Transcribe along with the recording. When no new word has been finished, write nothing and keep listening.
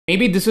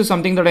Maybe this is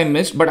something that I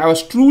missed, but I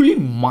was truly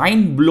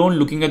mind blown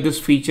looking at this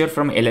feature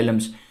from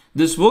LLMs.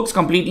 This works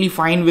completely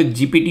fine with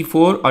GPT-4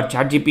 or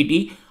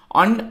ChatGPT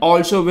and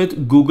also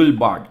with Google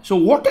Bard. So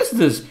what is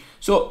this?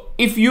 So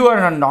if you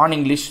are a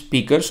non-English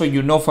speaker, so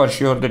you know for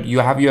sure that you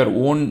have your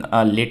own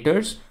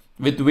letters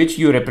with which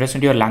you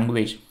represent your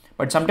language.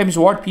 But sometimes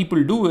what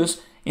people do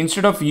is,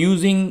 instead of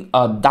using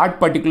that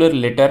particular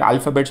letter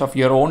alphabets of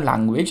your own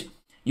language,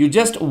 you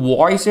just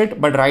voice it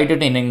but write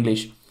it in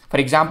English. For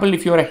example,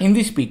 if you are a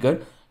Hindi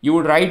speaker, you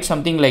would write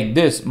something like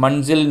this,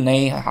 manzil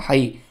nahi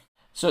hai.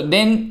 So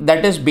then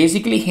that is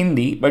basically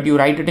Hindi, but you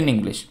write it in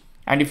English.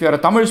 And if you are a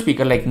Tamil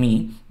speaker like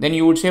me, then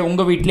you would say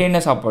unga veetla enna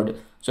saapadu.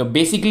 So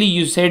basically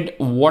you said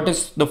what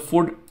is the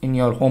food in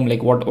your home,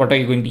 like what are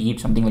you going to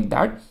eat, something like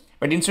that.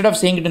 But instead of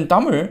saying it in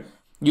Tamil,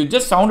 you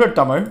just sounded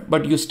Tamil,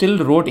 but you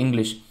still wrote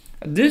English.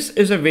 This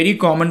is a very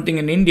common thing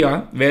in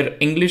India where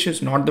English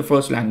is not the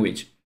first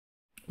language.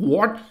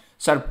 What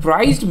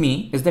surprised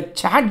me is that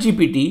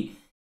ChatGPT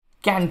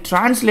can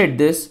translate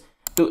this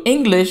to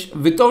English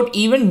without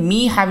even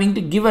me having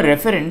to give a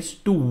reference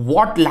to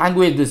what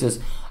language this is.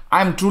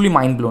 I'm truly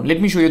mind blown.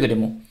 Let me show you the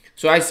demo.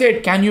 So I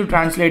said, can you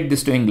translate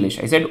this to English?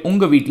 I said,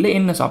 unga veetla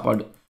enna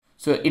saapadu.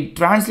 So it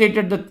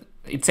translated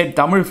it said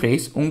Tamil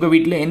phrase, unga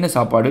veetla enna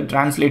saapadu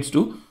translates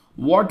to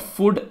what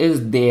food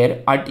is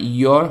there at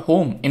your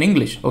home in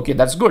English. Okay,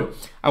 that's good.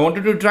 I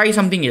wanted to try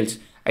something else.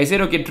 I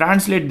said, okay,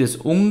 translate this.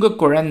 Unga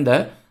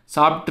koranda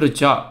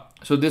saaptrucha.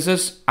 So this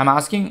is, I'm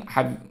asking,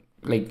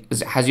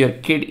 has your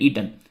kid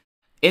eaten?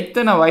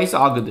 Ettana vayas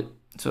agudu.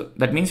 So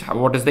that means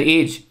what is the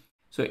age?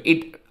 So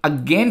it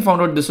again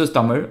found out this is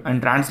Tamil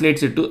and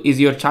translates it to, is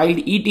your child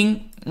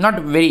eating?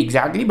 Not very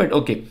exactly, but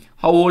okay.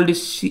 How old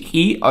is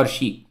he or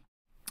she?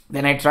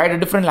 Then I tried a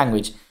different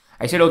language.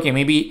 I said, okay,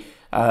 maybe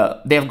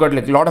they've got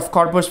like a lot of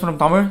corpus from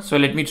Tamil. So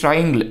let me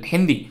try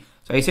Hindi.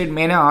 So I said,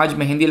 maine aaj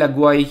mehendi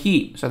lagwai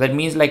hi. So that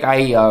means like I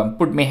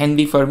put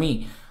mehendi for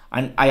me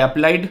and I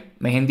applied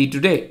mehendi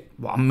today.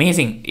 Wow,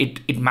 amazing.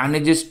 It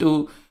manages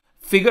to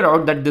figure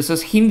out that this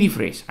is Hindi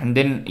phrase. And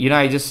then,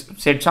 I just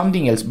said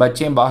something else.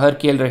 Bacche bahar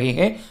khel rahe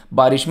hai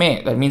barish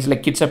mein. That means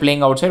like kids are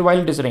playing outside while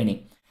it is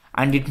raining.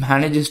 And it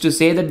manages to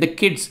say that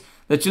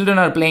the children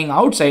are playing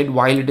outside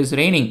while it is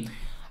raining.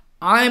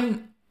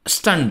 I'm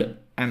stunned.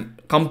 I'm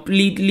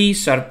completely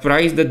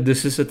surprised that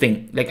this is a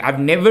thing. Like, I've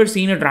never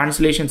seen a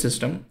translation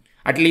system,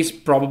 at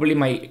least probably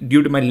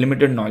due to my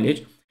limited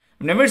knowledge.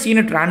 I've never seen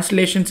a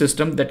translation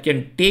system that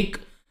can take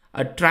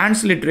a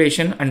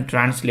transliteration and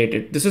translate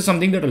it. This is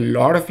something that a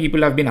lot of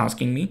people have been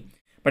asking me,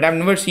 but I've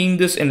never seen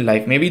this in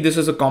life. Maybe this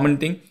is a common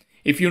thing.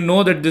 If you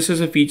know that this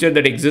is a feature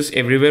that exists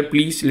everywhere,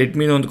 please let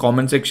me know in the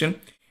comment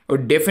section. I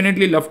would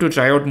definitely love to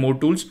try out more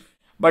tools.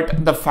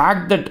 But the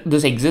fact that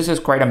this exists is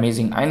quite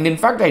amazing. And in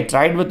fact, I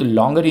tried with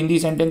longer Hindi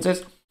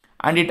sentences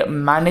and it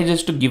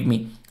manages to give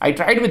me. I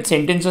tried with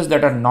sentences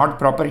that are not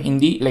proper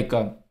Hindi, like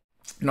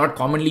not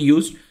commonly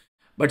used,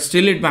 but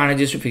still it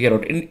manages to figure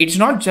out. And it's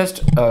not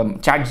just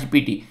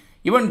ChatGPT.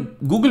 Even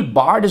Google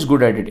Bard is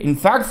good at it. In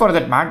fact, for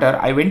that matter,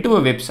 I went to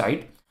a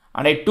website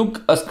and I took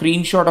a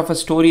screenshot of a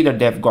story that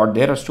they've got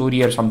there, a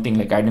story or something,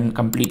 like I didn't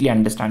completely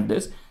understand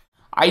this.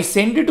 I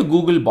sent it to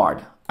Google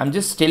Bard. I'm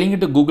just telling it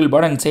to Google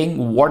Bard and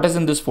saying what is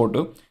in this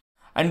photo.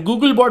 And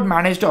Google Bard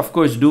managed to, of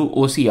course, do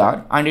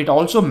OCR, and it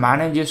also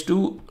manages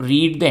to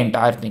read the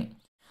entire thing.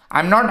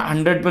 I'm not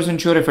 100%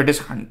 sure if it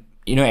is,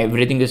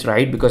 everything is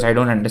right because I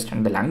don't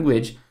understand the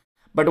language.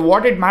 But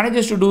what it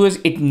manages to do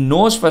is it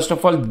knows, first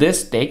of all,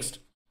 this text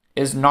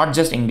is not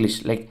just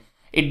English. Like,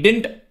 it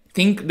didn't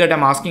think that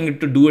I'm asking it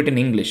to do it in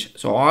English.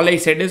 So all I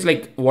said is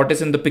like, what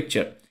is in the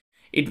picture?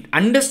 It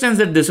understands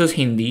that this is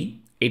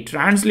Hindi. It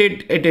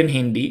translates it in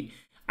Hindi.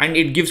 And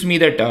it gives me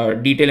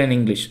that detail in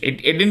English.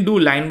 It didn't do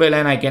line by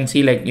line. I can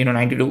see like,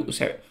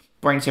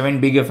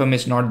 92.7 big FM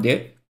is not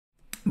there.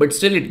 But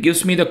still it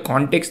gives me the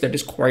context that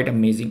is quite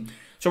amazing.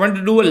 So I want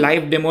to do a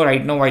live demo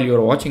right now while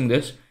you're watching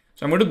this.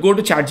 So I'm going to go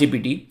to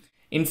ChatGPT.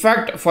 In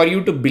fact, for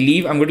you to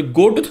believe, I'm going to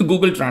go to the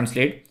Google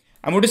Translate.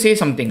 I'm going to say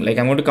something like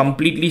I'm going to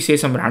completely say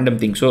some random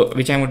thing. So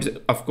which I'm going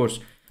to, of course,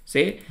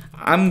 say,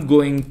 I'm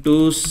going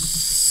to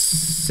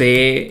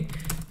say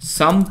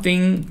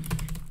something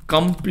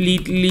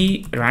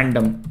completely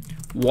random.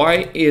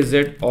 Why is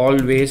it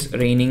always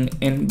raining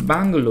in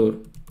Bangalore?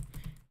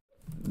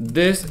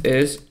 This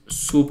is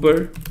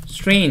super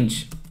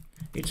strange.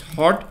 It's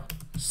hot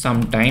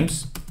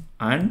sometimes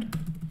and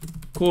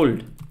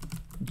cold,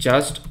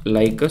 just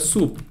like a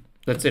soup.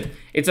 That's it.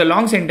 It's a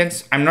long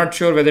sentence. I'm not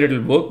sure whether it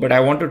will work, but I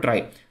want to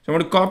try. So I'm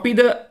going to copy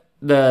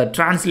the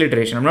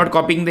transliteration. I'm not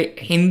copying the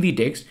Hindi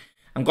text.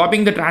 I'm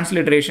copying the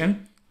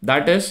transliteration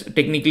that is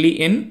technically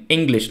in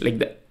English. Like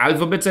the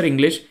alphabets are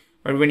English,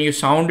 but when you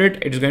sound it,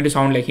 it's going to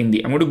sound like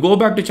Hindi. I'm going to go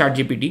back to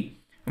ChatGPT.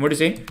 I'm going to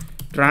say,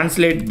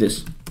 translate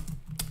this.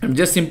 I'm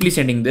just simply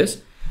sending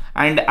this.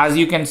 And as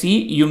you can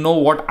see, you know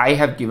what I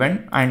have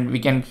given, and we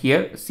can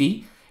here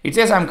see, it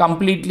says I'm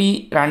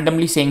completely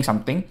randomly saying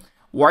something.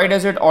 Why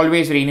does it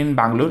always rain in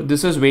Bangalore?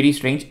 This is very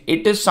strange.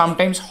 It is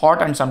sometimes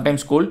hot and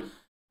sometimes cold,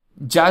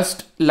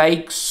 just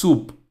like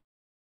soup.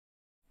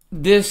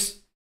 This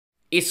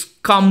is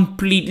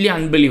completely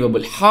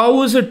unbelievable.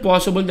 How is it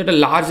possible that a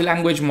large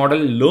language model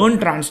learned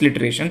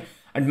transliteration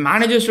and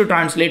manages to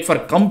translate for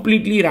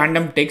completely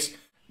random text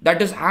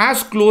that is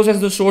as close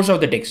as the source of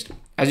the text?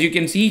 As you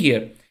can see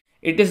here,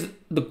 it is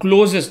the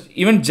closest.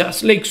 Even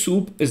just like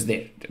soup is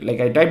there.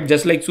 Like I typed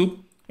just like soup,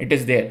 it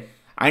is there.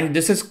 And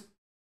this is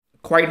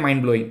quite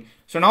mind blowing.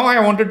 So now I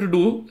wanted to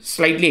do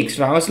slightly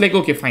extra. I was like,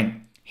 okay,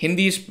 fine.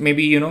 Hindi is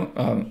maybe,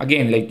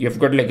 again, like you've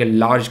got like a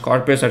large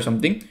corpus or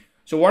something.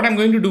 So what I'm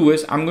going to do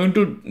is I'm going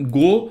to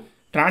go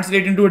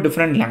translate into a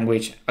different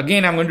language.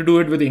 Again, I'm going to do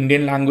it with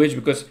Indian language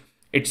because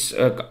it's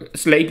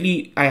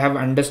slightly, I have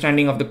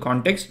understanding of the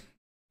context.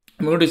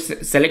 I'm going to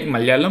select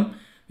Malayalam,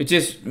 which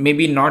is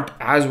maybe not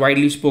as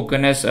widely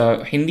spoken as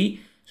Hindi.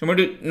 So I'm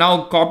going to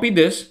now copy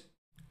this.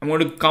 I'm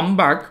going to come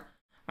back.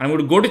 I'm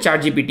going to go to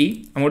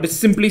ChatGPT. I'm going to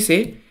simply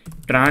say,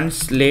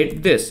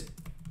 translate this.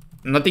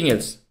 Nothing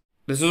else.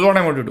 This is what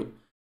I'm going to do.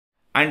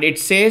 And it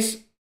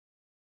says,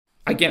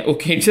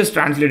 it just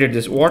translated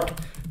this. What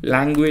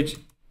language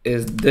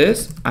is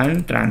this?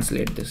 And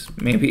translate this.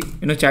 Maybe,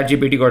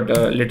 ChatGPT got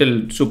a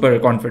little super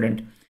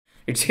confident.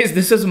 It says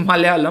this is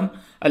Malayalam,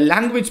 a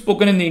language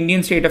spoken in the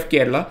Indian state of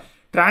Kerala.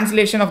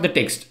 Translation of the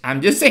text.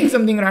 I'm just saying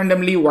something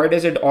randomly. Why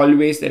does it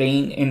always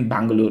rain in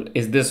Bangalore?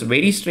 Is this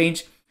very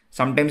strange?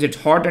 Sometimes it's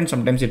hot and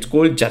sometimes it's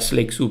cold, just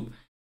like soup.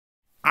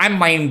 I'm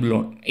mind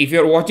blown. If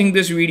you're watching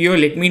this video,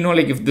 let me know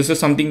like if this is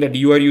something that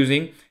you are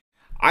using.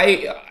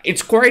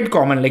 It's quite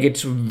common. Like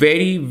it's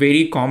very,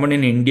 very common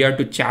in India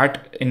to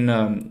chat in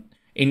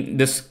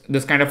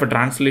this kind of a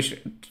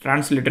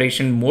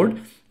transliteration mode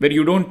where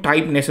you don't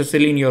type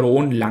necessarily in your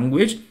own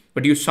language,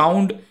 but you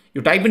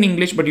type in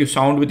English, but you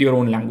sound with your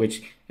own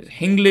language.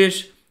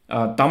 English,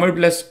 Tamil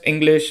plus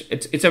English.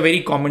 It's a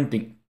very common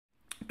thing.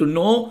 To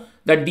know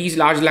that these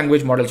large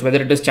language models,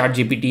 whether it is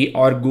ChatGPT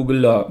or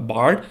Google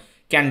Bard,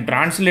 can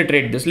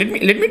transliterate this. Let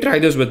me try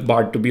this with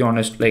Bard, to be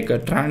honest. Like a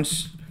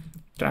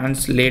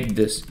translate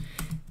this.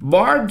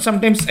 Bard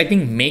sometimes I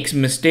think makes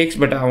mistakes,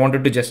 but I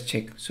wanted to just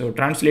check. So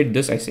translate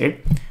this. I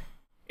said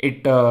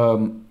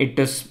it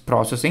is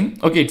processing.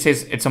 Okay, it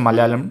says it's a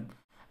Malayalam,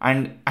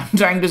 and I'm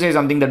trying to say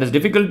something that is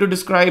difficult to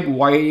describe.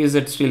 Why is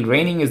it still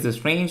raining? Is this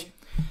strange?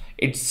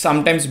 It's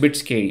sometimes a bit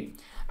scary.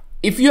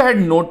 If you had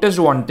noticed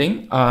one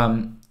thing,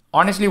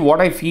 honestly,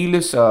 what I feel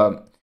is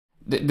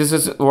this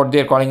is what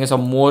they're calling as a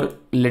more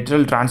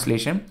literal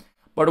translation.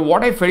 But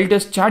what I felt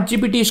is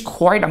ChatGPT is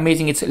quite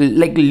amazing. It's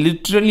like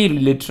literally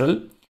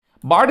literal.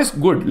 Bard is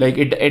good. Like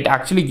it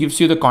actually gives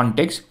you the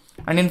context.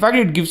 And in fact,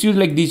 it gives you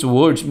like these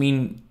words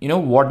mean,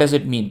 what does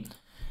it mean?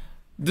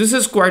 This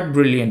is quite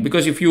brilliant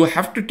because if you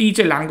have to teach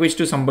a language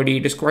to somebody,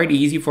 it is quite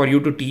easy for you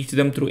to teach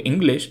them through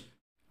English.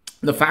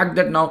 The fact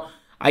that now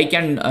I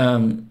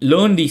can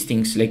learn these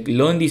things, like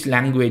learn these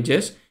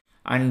languages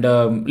and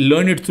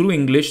learn it through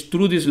English,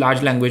 through these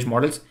large language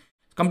models,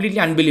 completely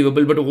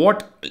unbelievable. But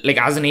what, like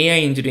as an AI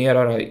engineer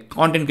or a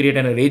content creator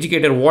and an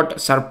educator, what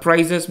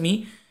surprises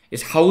me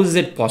is how is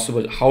it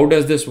possible? How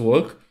does this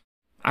work?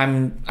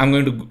 I'm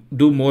going to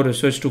do more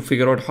research to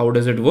figure out how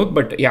does it work.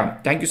 But yeah,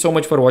 thank you so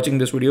much for watching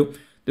this video.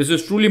 This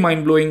is truly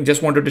mind-blowing.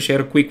 Just wanted to share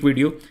a quick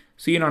video.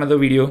 See you in another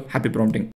video. Happy prompting.